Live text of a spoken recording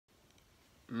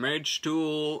Marriage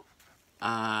Tool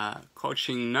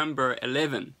coaching number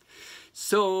 11.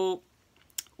 So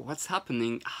what's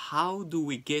happening? How do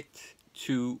we get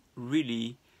to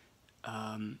really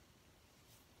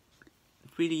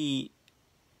really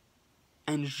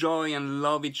enjoy and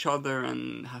love each other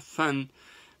and have fun?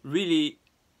 Really,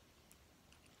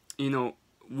 you know,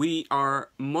 we are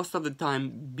most of the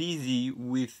time busy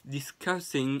with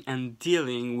discussing and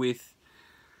dealing with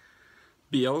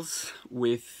bills,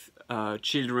 with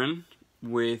children,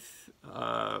 with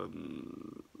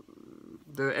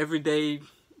the everyday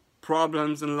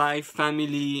problems in life,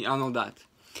 family, and all that.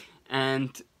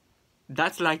 And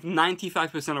that's like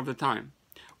 95% of the time.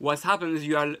 What happens is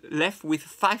you are left with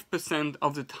 5%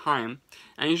 of the time,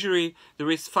 and usually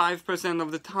there is 5%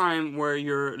 of the time where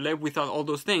you're left without all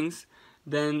those things.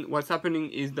 Then what's happening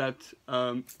is that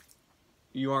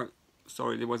you are,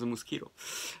 sorry, there was a mosquito.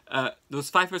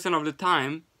 Those 5% of the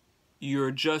time,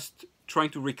 you're just trying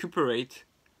to recuperate,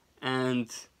 and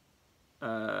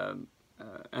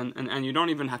you don't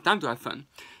even have time to have fun.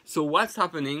 So what's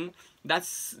happening?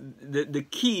 That's the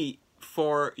key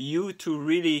for you to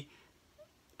really.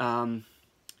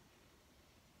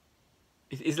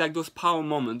 It's like those power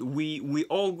moments. We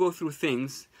all go through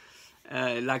things.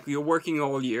 Like you're working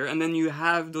all year, and then you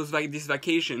have this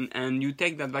vacation, and you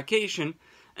take that vacation,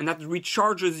 and that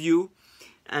recharges you,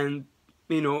 and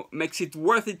makes it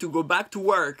worth it to go back to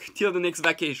work till the next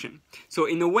vacation. So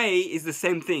in a way, it's the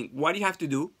same thing. What you have to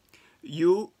do,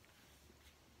 you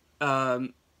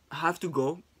have to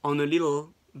go on a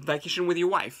little vacation with your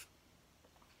wife,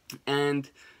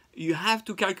 and you have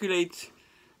to calculate.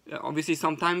 Obviously,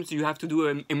 sometimes you have to do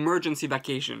an emergency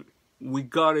vacation. We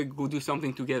gotta go do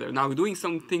something together. Now, doing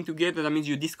something together, that means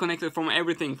you're disconnected from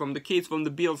everything, from the kids, from the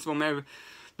bills, from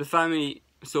the family.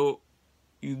 So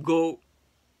you go,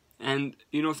 and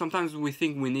sometimes we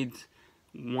think we need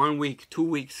 1 week, 2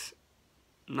 weeks.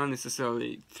 Not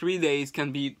necessarily. 3 days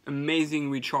can be amazing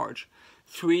recharge.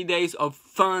 3 days of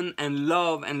fun and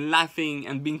love and laughing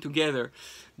and being together.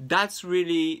 That's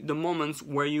really the moments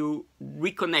where you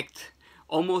reconnect.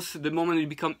 Almost the moment you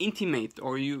become intimate,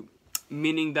 or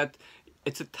meaning that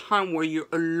it's a time where you're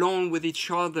alone with each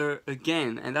other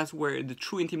again, and that's where the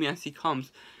true intimacy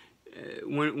comes.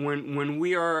 When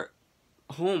we are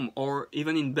home or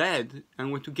even in bed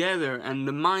and we're together, and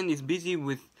the mind is busy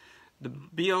with the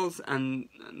bills and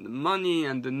the money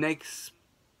and the next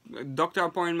doctor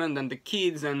appointment and the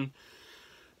kids, and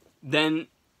then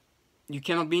you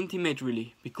cannot be intimate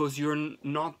really, because you're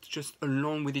not just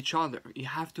alone with each other. You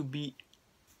have to be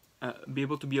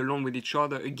able to be alone with each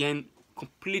other again,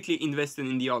 completely invested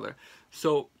in the other.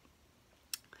 So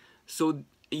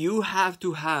you have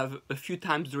to have a few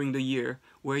times during the year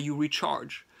where you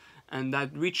recharge, and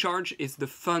that recharge is the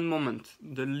fun moment,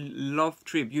 the love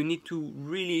trip. You need to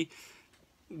really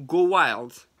go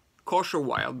wild, kosher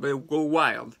wild, but go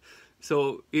wild.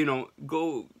 So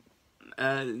go.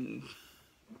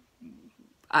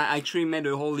 I actually made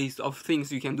a whole list of things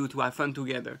you can do to have fun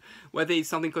together. Whether it's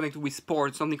something connected with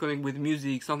sports, something connected with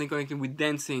music, something connected with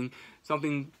dancing,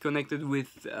 something connected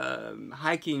with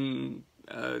hiking,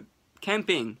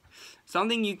 camping.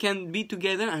 Something you can be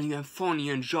together and you have fun,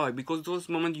 you enjoy. Because those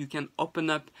moments you can open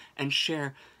up and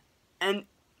share. And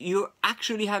you're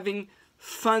actually having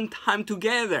fun time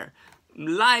together.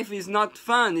 Life is not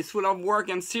fun, it's full of work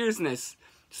and seriousness.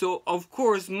 So of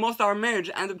course, most of our marriage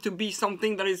end up to be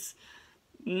something that is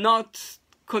not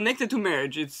connected to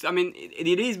marriage. It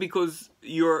is because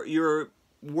you're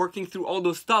working through all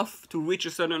those stuff to reach a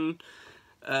certain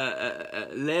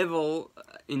level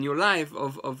in your life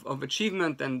of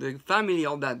achievement and the family,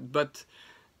 all that. But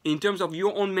in terms of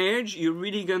your own marriage, you're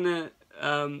really gonna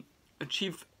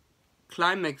achieve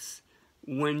climax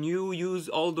when you use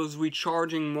all those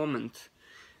recharging moments.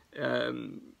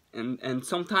 And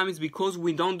sometimes because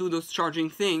we don't do those charging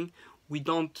thing,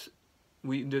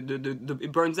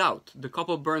 it burns out. The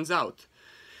couple burns out.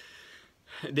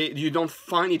 You don't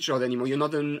find each other anymore. You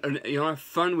don't have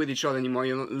fun with each other anymore.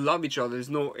 You don't love each other. There's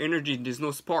no energy. There's no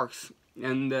sparks.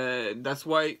 And that's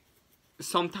why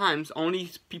sometimes only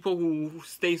people who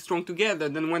stay strong together.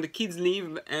 Then when the kids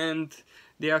leave and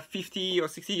they are 50 or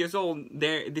 60 years old,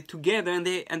 they're together, and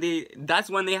they that's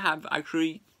when they have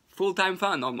actually full-time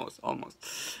fun almost.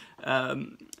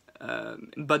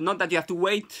 But not that you have to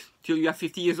wait till you are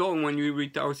 50 years old when you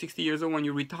retire, or 60 years old when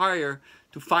you retire,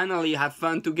 to finally have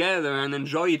fun together and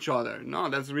enjoy each other. No,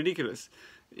 that's ridiculous.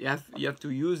 You have to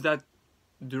use that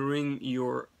during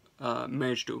your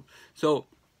marriage too. So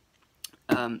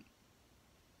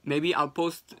maybe I'll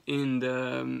post in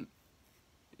the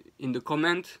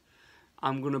comment.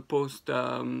 I'm gonna post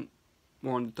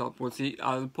more on the top. We'll see.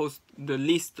 I'll post the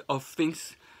list of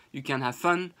things you can have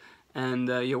fun, and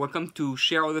you're welcome to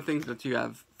share all the things that you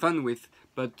have fun with,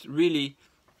 but really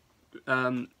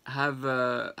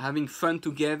having fun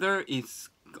together is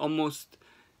almost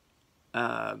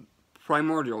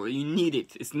primordial. You need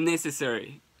it. It's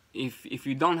necessary. If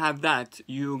you don't have that,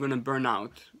 you're gonna burn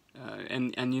out,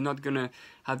 and you're not gonna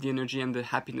have the energy and the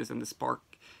happiness and the spark,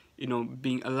 you know,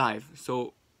 being alive.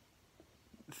 So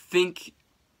think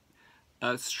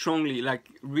strongly, like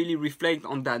really reflect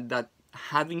on that. That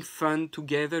having fun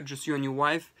together, just you and your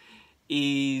wife,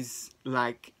 is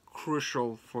like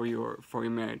crucial for your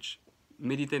marriage.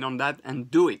 Meditate on that and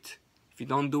do it. If you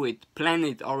don't do it, plan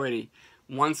it already.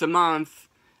 Once a month,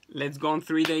 let's go on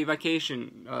 3-day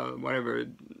vacation, whatever,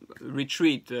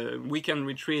 retreat, weekend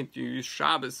retreat, you use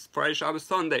Shabbos, Friday, Shabbos,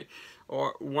 Sunday,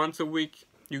 or once a week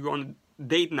you go on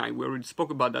date night. We already spoke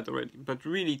about that already, but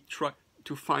really try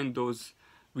to find those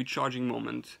recharging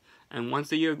moments, and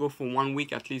once a year go for 1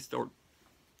 week at least, or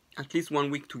at least 1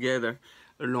 week together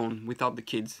alone without the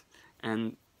kids,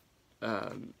 and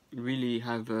really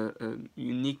have a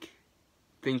unique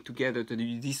thing together that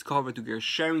you discover together,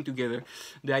 sharing together.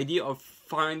 The idea of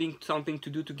finding something to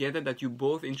do together that you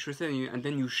both interested in, and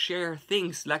then you share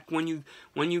things. Like when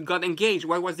you got engaged,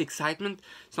 what was the excitement?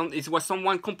 It was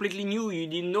someone completely new you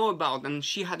didn't know about, and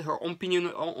she had her own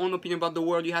opinion about the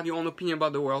world. You have your own opinion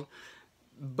about the world,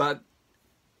 but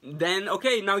then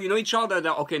okay, now you know each other.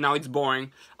 Okay, now it's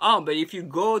boring. Oh, but if you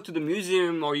go to the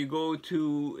museum or you go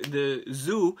to the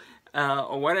zoo,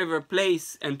 or whatever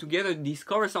place, and together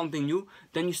discover something new,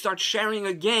 then you start sharing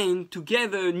again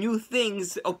together new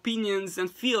things, opinions and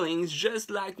feelings, just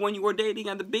like when you were dating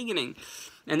at the beginning.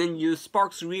 And then your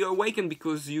sparks reawaken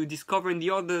because you discover in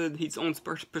the other its own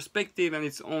perspective and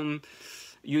its own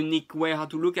unique way how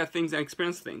to look at things and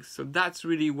experience things. So that's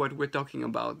really what we're talking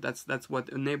about. That's what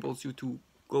enables you to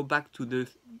go back to the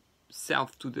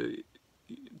self, to the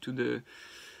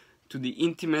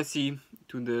intimacy,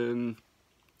 to the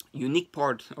unique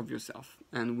part of yourself.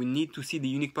 And we need to see the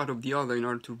unique part of the other in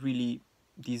order to really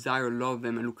desire, love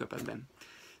them, and look up at them.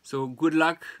 So good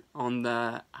luck on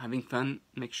having fun.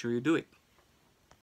 Make sure you do it.